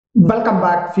Welcome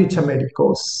back future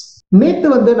medicos.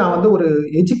 நேத்து நான் ஒரு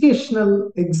எஜுகேஷனல்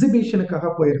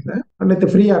எக்ஸிபிஷனுக்காக போயிருந்தேன்.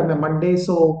 நேத்து ஃப்ரீயா இருந்தேன் மண்டே.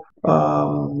 ஸோ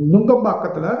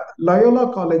நுங்கம்பாக்கத்துல லயோலா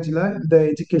காலேஜ்ல இந்த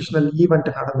எஜுகேஷனல் ஈவெண்ட்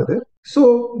நடந்தது. ஸோ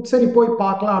சரி போய்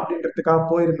பார்க்கலாம் அப்படின்றதுக்காக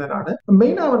போயிருந்தேன். நான்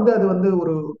மெயினா அது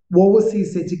ஒரு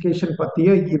ஓவர்சீஸ் எஜுகேஷன்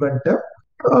பத்திய ஈவெண்ட்.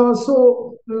 ஸோ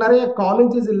நிறைய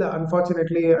காலேஜஸ் இல்லை.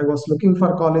 Unfortunately I was looking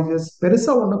for colleges.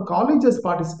 பெருசா ஒன்றும் காலேஜஸ்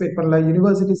பார்ட்டிசிபேட் பண்ணல,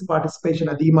 யூனிவர்சிட்டிஸ்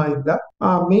பார்ட்டிசிபேஷன் அதிகமா இல்லை.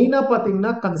 மெயினா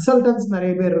பாத்தீங்கன்னா கன்சல்டன்ஸ்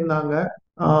நிறைய பேர் இருந்தாங்க.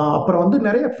 அப்புறம்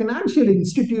நிறைய பினான்சியல்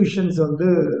இன்ஸ்டிடியூஷன்ஸ்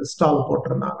ஸ்டால்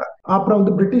போட்டிருந்தாங்க. அப்புறம்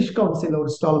பிரிட்டிஷ் கவுன்சில்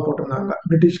ஒரு ஸ்டால் போட்டிருந்தாங்க.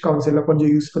 பிரிட்டிஷ் கவுன்சில்ல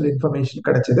கொஞ்சம் யூஸ்ஃபுல் இன்ஃபர்மேஷன்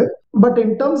கிடைச்சது. But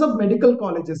in terms of medical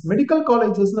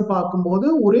காலேஜஸ்னு பார்க்கும்போது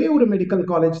ஒரே ஒரு மெடிக்கல்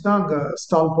காலேஜ் தான் அங்க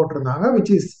ஸ்டால் போட்டிருந்தாங்க,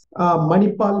 which is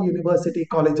Manipal university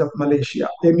college of Malaysia,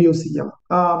 MUCM.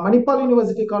 Manipal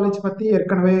university college பத்தி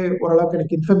ஏற்கனவே ஓரளவுக்கு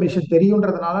எனக்கு இன்ஃபர்மேஷன்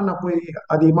தெரியுன்றதுனால நான் போய்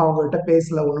அதிகமா அவங்ககிட்ட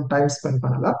பேசல, ஒன்றும் டைம் ஸ்பெண்ட்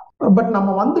பண்ணல. பட் நம்ம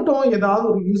வந்துட்டோம், ஏதாவது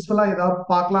ஒரு யூஸ்ஃபுல்லா ஏதாவது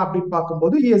பார்க்கலாம் அப்படின்னு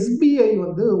பார்க்கும்போது SBI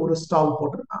ஒரு ஸ்டால்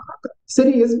போட்டிருந்தாங்க.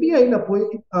 சரி, SBIல போய்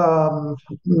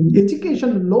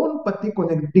எஜுகேஷன் லோன் பத்தி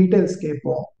கொஞ்சம் டீடைல்ஸ்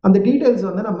கேட்போம். அந்த டீடைல்ஸ்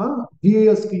நம்ம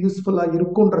வியூயர்ஸ்க்கு யூஸ்ஃபுல்லா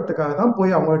இருக்குன்றதுக்காக தான்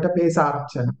போய் அவங்ககிட்ட பேச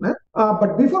ஆரம்பிச்சேன்.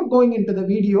 But before going in to the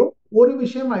video, ஒரு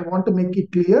விஷயம் I want to make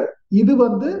it clear. இது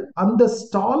அந்த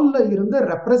ஸ்டால்ல இருந்த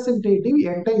ரெப்ரசன்டேட்டிவ்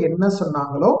என்கிட்ட என்ன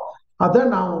சொன்னாங்களோ அதை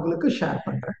நான் உங்களுக்கு ஷேர்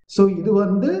பண்றேன். ஸோ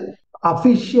இது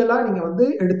அபிஷியலா நீங்க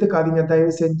எடுத்துக்காதீங்க,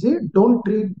 தயவு செஞ்சு. Don't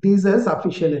treat these as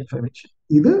official information.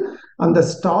 இது அந்த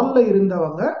ஸ்டால்ல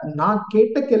இருந்தவங்க நான்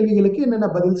கேட்ட கேள்விகளுக்கு என்னென்ன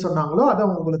பதில் சொன்னாங்களோ அதை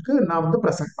உங்களுக்கு நான்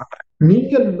பிரசன்ட் பண்றேன்.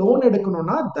 நீங்க லோன்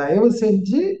எடுக்கணும்னா தயவு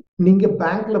செஞ்சு நீங்க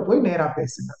பேங்க்ல போய் நேரா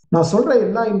பேசுங்க. நான் சொல்ற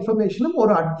எல்லா இன்ஃபர்மேஷனும்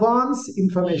ஒரு advance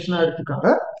இன்ஃபர்மேஷனா எடுத்துக்காங்க.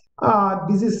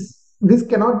 This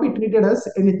cannot be treated as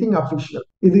anything official.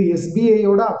 இது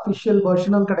SBIயோட அபிஷியல்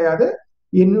வெர்ஷனும் கிடையாது,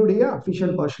 என்னுடைய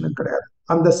அபிஷியல் வெர்ஷனும் கிடையாது.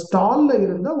 அந்த ஸ்டால்ல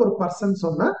இருந்த ஒரு பர்சன்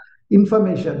சொன்ன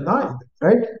இன்ஃபர்மேஷன் தான் இது,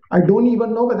 right? I don't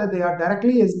even know whether they are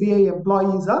directly SBI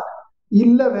எம்ப்ளாயீஸா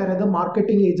இல்ல வேற ஏதாவது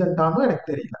மார்க்கெட்டிங் ஏஜென்ட்டானு எனக்கு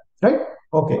தெரியல, right?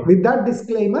 Okay, with that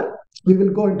disclaimer we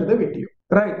will go into the video.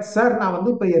 Right sir, நான்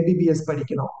இப்போ MBBS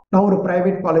படிக்கணும், நான் ஒரு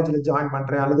பிரைவேட் காலேஜ்ல ஜாயின்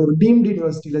பண்றேன் அல்லது ஒரு டீம்டு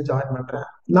யூனிவர்சிட்டியில ஜாயின் பண்றேன்,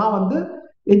 நான்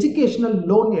எஜுகேஷனல்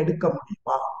லோன் எடுக்க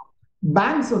முடியுமா,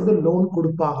 பேங்க்ஸ் லோன்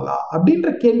கொடுப்பாங்களா அப்படின்ற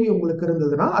கேள்வி உங்களுக்கு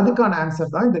இருந்ததுன்னா அதுக்கான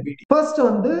ஆன்சர் தான் இந்த வீடியோ. ஃபர்ஸ்ட்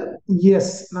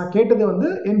எஸ், நான் கேட்டது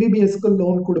MBBSக்கு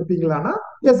லோன் கொடுப்பீங்களான்னா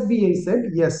SBI said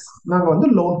yes, நாங்க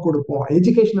லோன் கொடுப்போம்,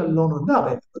 எஜுகேஷனல் லோன்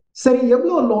அவைலபிள். சரி,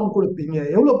 எவ்வளவு லோன் கொடுப்பீங்க,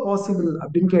 எவ்வளவு பாசிபிள்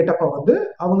அப்படின்னு கேட்டப்ப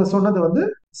அவங்க சொன்னது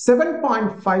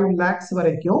 7.5 lakhs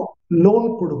வரைக்கும் லோன்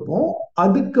கொடுப்போம்.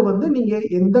 அதுக்கு நீங்க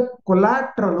எந்த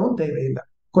கொலாட்ரலும் தேவையில்லை.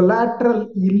 கொலாட்ரல்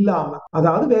இல்லாம,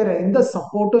 அதாவது வேற எந்த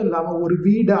சப்போர்ட்டும் இல்லாம, ஒரு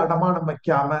வீடு அடமானம்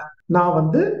வைக்காம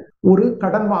நான் ஒரு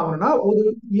கடன் வாங்கினா ஒரு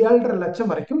 7.5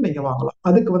 லட்சம் வரைக்கும் நீங்க வாங்கலாம்.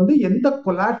 அதுக்கு எந்த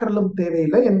கொலாட்ரலும்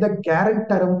தேவையில்லை, எந்த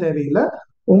கேரண்டரும் தேவையில்லை.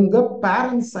 உங்க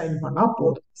பேரண்ட்ஸ் சைன் பண்ணா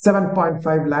போதும்.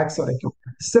 7.5 lakhs வரைக்கும்.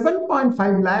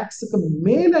 7.5 lakhsக்கு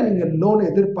மேல நீங்க லோன்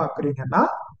எதிர்பார்க்கறீங்கன்னா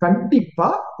கண்டிப்பா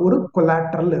ஒரு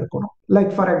கொலாட்ரல் இருக்கணும்.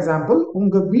 லைக் ஃபார் எக்ஸாம்பிள்,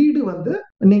 உங்க வீடு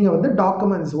நீங்க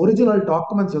டாக்குமெண்ட்ஸ், ஒரிஜினல்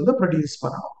டாக்குமெண்ட்ஸ் ப்ரொடியூஸ்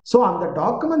பண்ணணும். ஸோ அந்த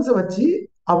டாக்குமெண்ட்ஸை வச்சு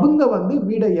அவங்க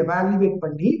வீடை எவாலுவேட்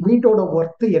பண்ணி வீட்டோட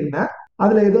ஒர்த் என்ன,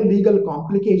 அதுல ஏதோ லீகல்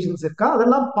காம்ப்ளிகேஷன்ஸ் இருக்கா,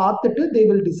 அதெல்லாம் பார்த்துட்டு they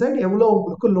will decide எவ்வளவு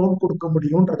உங்களுக்கு லோன் கொடுக்க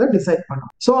முடியும்ன்றத டிசைட்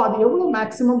பண்ணும். ஸோ அது எவ்வளவு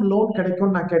மேக்சிமம் லோன்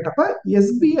கிடைக்கும் நான் கேட்டப்ப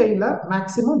SBIல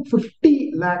மேக்சிமம் 50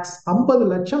 lakhs, 50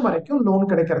 லட்சம் வரைக்கும் லோன்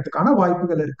கிடைக்கிறதுக்கான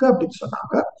வாய்ப்புகள் இருக்கு அப்படின்னு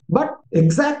சொன்னாங்க. பட்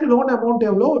எக்ஸாக்ட் லோன் அமௌண்ட்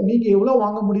எவ்வளவு, நீங்க எவ்வளவு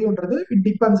வாங்க முடியும்ன்றது it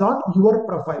depends on your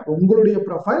profile. உங்களுடைய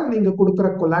ப்ரொஃபைல், நீங்க கொடுக்குற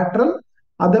கொலாட்ரல்,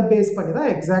 அதை பேஸ் பண்ணி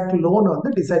தான் எக்ஸாக்ட் லோன்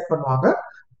டிசைட் பண்ணுவாங்க.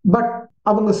 பட்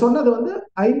அவங்க சொன்னது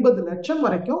 50 லட்சம்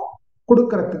வரைக்கும்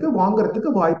கொடுக்கறதுக்கு, வாங்குறதுக்கு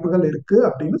வாய்ப்புகள் இருக்கு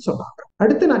அப்படின்னு சொன்னாங்க.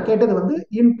 அடுத்து நான் கேட்டது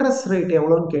இன்ட்ரெஸ்ட் ரேட்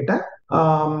எவ்வளவுன்னு கேட்டேன்.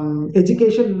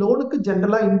 எஜுகேஷன் லோனுக்கு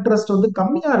ஜென்ரலா இன்ட்ரெஸ்ட்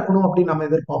கம்மியா இருக்கணும் அப்படின்னு நம்ம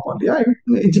எதிர்பார்ப்போம் இல்லையா?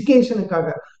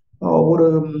 எஜுகேஷனுக்காக ஒரு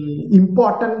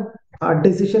important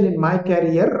decision in my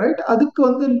career, right? அதுக்கு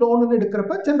லோன்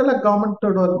எடுக்கிறப்ப ஜென்ரலா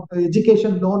கவர்மெண்டோட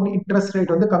எஜுகேஷன் லோன் இன்ட்ரெஸ்ட்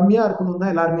ரேட் கம்மியா இருக்கணும்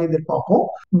தான் எல்லாருமே எதிர்பார்ப்போம்.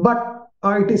 But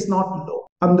it is not low.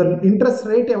 அந்த இன்ட்ரெஸ்ட்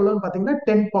ரேட் எவ்வளவுன்னு பாத்தீங்கன்னா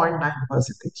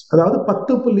 10.9%, அதாவது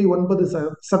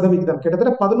 10.9%,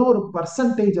 கிட்டத்தட்ட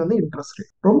 11% இன்ட்ரெஸ்ட்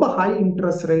ரேட். ரொம்ப ஹை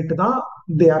இன்ட்ரெஸ்ட் ரேட் தான்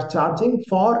they are charging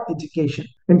for education.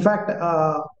 In fact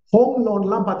home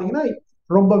லோன்லாம் பாத்தீங்கன்னா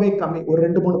ரொம்பவே கம்மி, ஒரு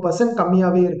 2-3%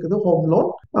 கம்மியாவே இருக்குது ஹோம்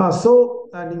லோன். ஸோ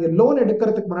நீங்க லோன்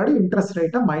எடுக்கிறதுக்கு முன்னாடி இன்ட்ரெஸ்ட்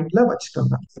ரேட்டை மைண்ட்ல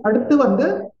வச்சுக்கோங்க. அடுத்து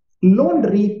லோன்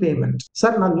ரீபேமெண்ட்.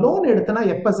 சார், நான் லோன் எடுத்தேன்னா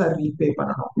எப்ப சார் ரீபே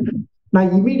பண்ணணும்,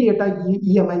 நான் இமீடியட்டா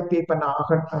EMI பே பண்ண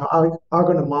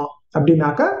ஆகணுமா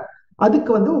அப்படின்னாக்கா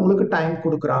அதுக்கு உங்களுக்கு டைம்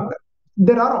கொடுக்குறாங்க.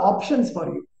 there are options for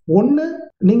you. ஒன்னு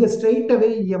நீங்க ஸ்ட்ரெயிட் அவே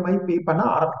இஎம்ஐ பே பண்ண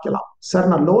ஆரம்பிக்கலாம். சார்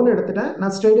நான் லோன் எடுத்துட்டேன்,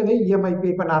 நான் ஸ்ட்ரெயிட் அவே இஎம்ஐ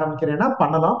பே பண்ண ஆரம்பிக்கிறேன்னா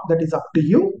பண்ணலாம், that is up to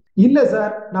you. இல்ல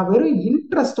சார் நான் வெறும்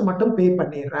இன்ட்ரெஸ்ட் மட்டும் பே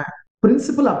பண்ணிடுறேன்,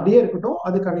 பிரின்சிபல் அப்படியே இருக்கட்டும்,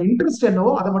 அதுக்கான இன்ட்ரெஸ்ட்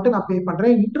என்னவோ அதை மட்டும் நான் பே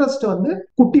பண்றேன், இன்ட்ரெஸ்ட் வந்து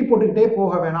குட்டி போட்டுக்கிட்டே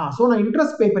போக வேணாம், ஸோ நான்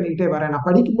இன்ட்ரெஸ்ட் பே பண்ணிக்கிட்டே வரேன், நான்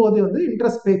படிக்கும் போது வந்து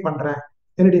இன்ட்ரெஸ்ட் பே பண்றேன்,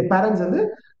 என்னுடைய பேரண்ட்ஸ் வந்து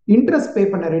இன்ட்ரெஸ்ட் பே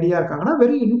பண்ண ரெடியா இருக்காங்கன்னா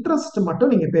வெறும் இன்ட்ரெஸ்ட்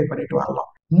மட்டும் நீங்க பே பண்ணிட்டு வரலாம்.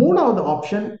 மூணாவது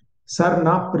ஆப்ஷன், சார்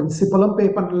நான் பிரின்சிபலும் பே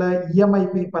பண்ணல, இஎம்ஐ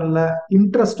பே பண்ணல,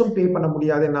 இன்ட்ரெஸ்டும் பே பண்ண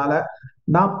முடியாது என்னால,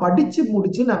 நான் படிச்சு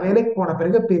முடிச்சு நான் வேலைக்கு போன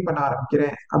பிறகு பே பண்ண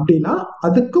ஆரம்பிக்கிறேன் அப்படின்னா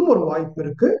அதுக்கும் ஒரு வாய்ப்பு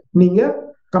இருக்கு. நீங்க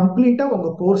கம்ப்ளீட்டா உங்க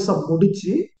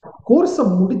கோர்ஸை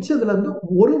முடிச்சதுல இருந்து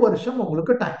ஒரு வருஷம்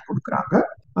உங்களுக்கு டைம் கொடுக்குறாங்க.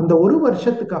 அந்த ஒரு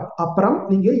வருஷத்துக்கு அப்புறம்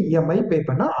நீங்க இஎம்ஐ பே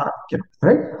பண்ண ஆரம்பிக்கணும்,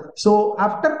 right? So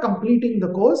after completing the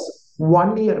course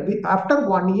 1 year, after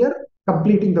 1 year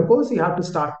completing the course you have to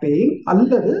start paying.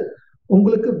 அல்லது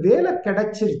உங்களுக்கு வேலை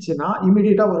கிடைச்சிருச்சுன்னா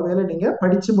இமீடியட்டா ஒரு வேலை நீங்க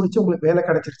படிச்சு முடிச்சு உங்களுக்கு வேலை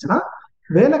கிடைச்சிருச்சுன்னா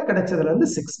வேலை கிடைச்சதுல இருந்து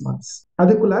 6 months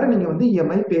அதுக்குள்ளார நீங்க வந்து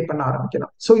இஎம்ஐ பே பண்ண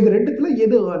ஆரம்பிக்கலாம். சோ இது ரெண்டுத்துல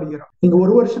எது ஏர்லியர்? நீங்க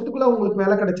ஒரு வருஷத்துக்குள்ள உங்களுக்கு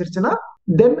வேலை கிடைச்சிருச்சுன்னா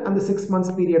தென் அந்த 6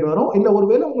 months பீரியட் வரும். இல்ல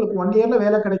ஒருவேளை உங்களுக்கு 1 yearல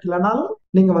வேலை கிடைக்கலனாலும்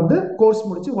நீங்க வந்து கோர்ஸ்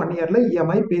முடிச்சு 1 yearல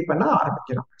இஎம்ஐ பே பண்ண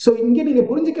ஆரம்பிக்கலாம். சோ இங்க நீங்க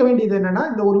புரிஞ்சுக்க வேண்டியது என்னன்னா,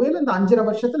 இந்த ஒருவேளை இந்த 5.5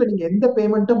 வருஷத்துல நீங்க எந்த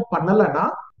பேமெண்ட்டும் பண்ணலன்னா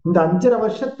இந்த 5.5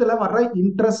 வருஷத்துல வர்ற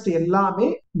இன்ட்ரெஸ்ட் எல்லாமே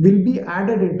will be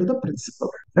added into the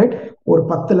principal, right? ஒரு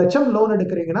 10 லட்சம் லோன்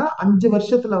எடுக்கிறீங்கன்னா 5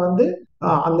 வருஷத்துல வந்து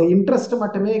அந்த இன்ட்ரெஸ்ட்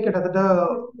மட்டுமே கிட்டத்தட்ட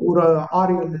ஒரு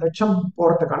 6-7 லட்சம்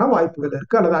போறதுக்கான வாய்ப்புகள்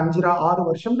இருக்கு. அல்லது 5-6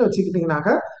 வருஷம்னு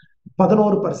வச்சுக்கிட்டீங்கன்னாக்க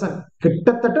 11%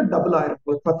 கிட்டத்தட்ட டபுள்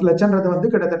ஆயிருக்கும். 10 லட்சம்ன்றது வந்து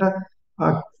கிட்டத்தட்ட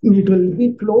it will be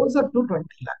closer to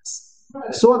 20 lakhs.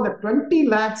 So அந்த 20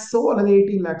 lakhஸோ அல்லது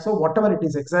 18 lakhஸோ what ever it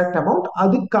is exact amount,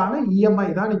 அதுக்கான இஎம்ஐ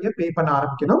தான் நீங்க பே பண்ண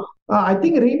ஆரம்பிக்கணும். ஐ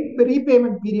திங்க்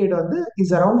ரீபேமெண்ட் பீரியட் வந்து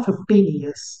இஸ் அரௌண்ட் 15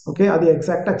 years. ஓகே, அது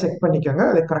எக்ஸாக்டா செக் பண்ணிக்கோங்க,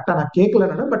 அது கரெக்டா நான்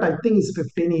கேட்கல, but I think is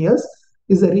 15 years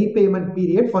is a repayment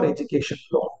period for education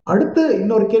loan. அடுத்து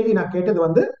இன்னொரு கேள்வி நான் கேட்டது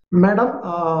வந்து, மேடம்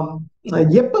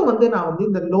எப்ப வந்து நான் வந்து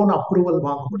இந்த லோன் அப்ரூவல்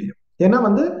வாங்க முடியும்? ஏன்னா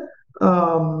வந்து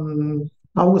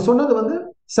அவங்க சொன்னது வந்து,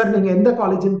 சார் நீங்க எந்த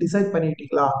காலேஜ்னு டிசைட்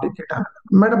பண்ணிட்டீங்களா அப்படின்னு கேட்டாங்க.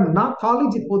 மேடம் நான்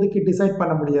காலேஜ் இப்போதைக்கு டிசைட்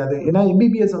பண்ண முடியாது, ஏன்னா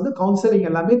எம்பிபிஎஸ் வந்து கவுன்சிலிங்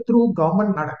எல்லாமே த்ரூ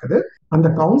கவர்மெண்ட் நடக்குது. அந்த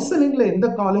கவுன்சிலிங்ல எந்த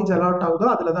காலேஜ் அலாட் ஆகுதோ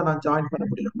அதுலதான் நான் ஜாயின் பண்ண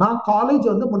முடியும், நான் காலேஜ்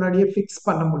வந்து முன்னாடியே பிக்ஸ்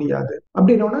பண்ண முடியாது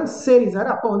அப்படின்னா. சரி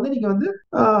சார், அப்ப வந்து நீங்க வந்து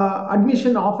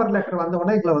அட்மிஷன் ஆஃபர் லெட்டர் வந்த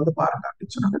உடனே எங்களை வந்து பாருங்க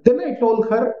அப்படின்னு சொன்னாங்க. தென் ஐ டோல்ட்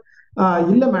ஹர்,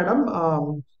 இல்ல மேடம்,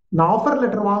 நான் ஆஃபர்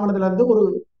லெட்டர் வாங்கினதுல இருந்து ஒரு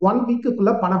 1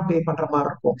 வீக்குக்குள்ள பணம் பே பண்ற மாதிரி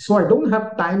இருக்கும், so I don't have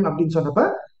time அப்படின்னு சொன்னப்ப,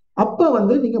 அப்ப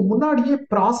வந்து நீங்க முன்னாடியே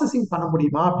ப்ராசஸிங் பண்ண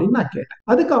முடியுமா அப்படின்னு நான் கேட்டேன்.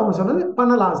 அதுக்கு அவங்க சொன்னது,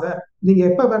 பண்ணலாம் சார், நீங்க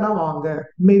எப்ப வேணா வாங்க,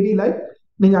 மேபி லைக்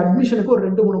நீங்க அட்மிஷனுக்கு ஒரு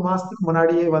 2-3 மாசத்துக்கு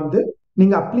முன்னாடியே வந்து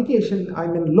நீங்க அப்ளிகேஷன், ஐ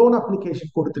மீன் லோன்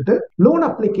அப்ளிகேஷன் கொடுத்துட்டு லோன்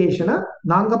அப்ளிகேஷனை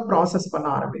நாங்க ப்ராசஸ் பண்ண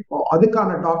ஆரம்பிப்போம்.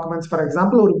 அதுக்கான டாக்குமெண்ட்ஸ், ஃபார்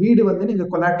எக்ஸாம்பிள் ஒரு வீடு வந்து நீங்க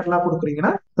கொலாட்டரலா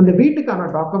கொடுக்குறீங்கன்னா அந்த வீட்டுக்கான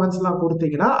டாக்குமெண்ட்ஸ் எல்லாம்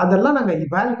கொடுத்தீங்கன்னா அதெல்லாம் நாங்க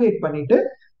இவாலுவேட் பண்ணிட்டு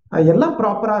எல்லாம்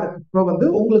ப்ராப்பரா இருக்கு வந்து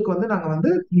உங்களுக்கு வந்து நாங்க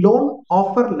வந்து லோன்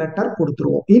ஆஃபர் லெட்டர்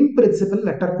கொடுத்துருவோம், இன் பிரின்சிபல்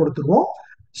லெட்டர் கொடுத்துருவோம்.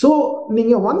 ஸோ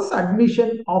நீங்க ஒன்ஸ்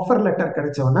அட்மிஷன் ஆஃபர் லெட்டர்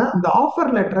கிடைச்சோன்னா அந்த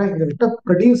ஆஃபர் லெட்டரை எங்ககிட்ட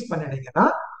ப்ரொடியூஸ் பண்ணினீங்கன்னா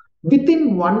வித்தின்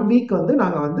 1 வீக் வந்து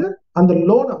நாங்க வந்து அந்த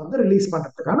லோனை வந்து ரிலீஸ்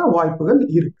பண்றதுக்கான வாய்ப்புகள்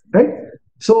இருக்கு, right?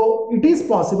 So it is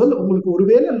possible. உங்களுக்கு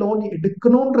ஒருவேளை லோன்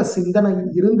எடுக்கணும்ன்ற சிந்தனை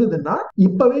இருந்ததுன்னா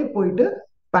இப்பவே போயிட்டு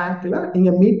பேங்க்ல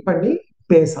நீங்க மீட் பண்ணி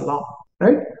பேசலாம்,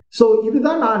 ரைட்? ஸோ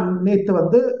இதுதான் நான் நேற்று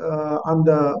வந்து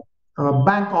அந்த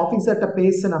பேங்க் ஆஃபீஸர்கிட்ட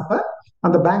பேசினப்ப,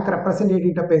 அந்த பேங்க்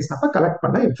ரெப்ரஸன்டேட்டிவ் பேசினப்ப கலெக்ட்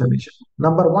பண்ண இன்ஃபர்மேஷன்.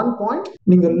 நம்பர் 1 பாயிண்ட்,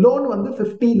 நீங்க லோன் வந்து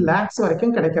 50 lakhs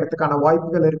வரைக்கும் கிடைக்கிறதுக்கான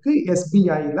வாய்ப்புகள் இருக்கு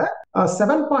எஸ்பிஐல.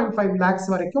 7.5 lakhs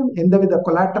வரைக்கும் எந்தவித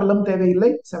கொலாட்ரலும் தேவையில்லை.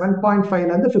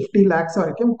 7.5ல இருந்து 50 lakhs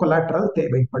வரைக்கும் கொலாட்ரல்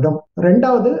தேவைப்படும்.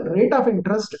 ரெண்டாவது, ரேட் ஆஃப்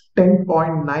இன்ட்ரெஸ்ட்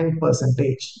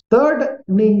 10.9%. தேர்ட்,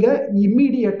 நீங்க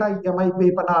இம்மீடியட்டா இஎம்ஐ பே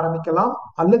பண்ண ஆரம்பிக்கலாம்,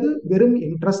 அல்லது வெறும்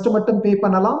இன்ட்ரெஸ்ட் மட்டும் பே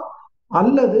பண்ணலாம்,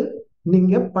 அல்லது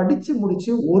நீங்க படிச்சு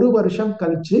முடிச்சு ஒரு வருஷம்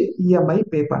கழிச்சு இஎம்ஐ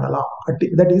பே பண்ணலாம்.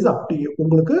 That is up to you.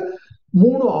 உங்களுக்கு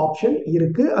 3 ஆப்ஷன்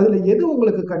இருக்கு, அதுல எது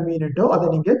உங்களுக்கு கன்வீனியன்ட்டோ அதை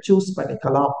நீங்க சூஸ்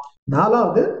பண்ணிக்கலாம்.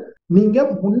 4வது, நீங்க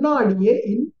முன்னாடியே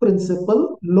இன் பிரின்சிபல்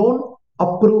லோன்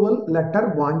அப்ரூவல் லெட்டர்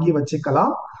வாங்கி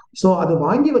வச்சுக்கலாம். சோ அது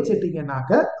வாங்கி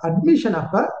வச்சிட்டீங்கன்னாக்க அட்மிஷன்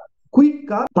அப்ப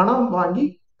குயிக்கா பணம் வாங்கி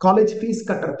காலேஜ் ஃபீஸ்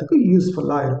கட்டுறதுக்கு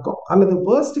யூஸ்ஃபுல்லா இருக்கும். அல்லது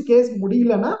வேர்ஸ்ட் கேஸ்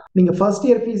முடியலன்னா நீங்க ஃபர்ஸ்ட்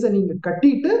இயர் ஃபீஸை நீங்க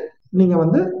கட்டிட்டு நீங்க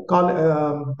வந்து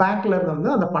பேங்க்ல இருந்து வந்து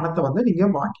அந்த பணத்தை வந்து நீங்க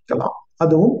வாங்கிக்கலாம்,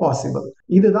 அதுவும் பாசிபிள்.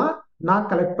 இதுதான் நான்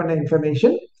கலெக்ட் பண்ண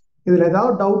இன்ஃபர்மேஷன். இதுல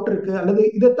ஏதாவது டவுட் இருக்கு அல்லது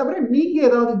இதை தவிர நீங்க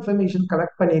ஏதாவது இன்ஃபர்மேஷன்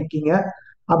கலெக்ட் பண்ணிருக்கீங்க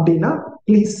அப்படின்னா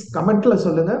ப்ளீஸ் கமெண்ட்ல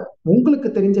சொல்லுங்க.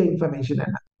 உங்களுக்கு தெரிஞ்ச இன்ஃபர்மேஷன்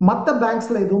என்ன? மத்த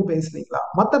பேங்க்ஸ்ல எதுவும் பேசுனீங்களா?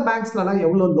 மத்த பேங்க்ஸ்ல எல்லாம்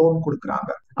எவ்வளவு லோன்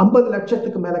கொடுக்குறாங்க? 50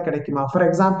 லட்சத்துக்கு மேல கிடைக்குமா? For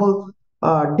example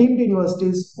deemed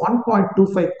universities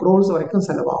 1.25 crores வரைக்கும்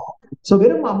செலவாகும். ஸோ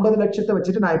வெறும் 50 லட்சத்தை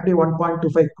வச்சுட்டு நான் எப்படி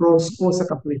 1.25 crores கோர்ஸை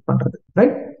கம்ப்ளீட் பண்றது,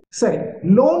 ரைட்? சரி,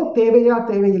 லோன் தேவையா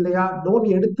தேவையில்லையா, லோன்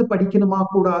எடுத்து படிக்கணுமா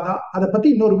கூடாதா, அதை பத்தி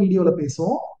இன்னொரு வீடியோல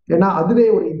பேசுவோம். ஏன்னா அதுவே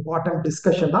ஒரு இம்பார்ட்டன்ட்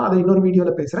டிஸ்கஷன் தான். அதை இன்னொரு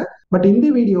வீடியோல பேசுறேன். பட் இந்த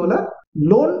வீடியோல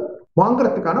லோன்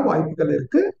வாங்குறதுக்கான வாய்ப்புகள்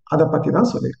இருக்கு, அதை பத்தி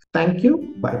தான் சொல்லியிருக்கேன். Thank you,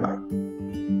 bye bye.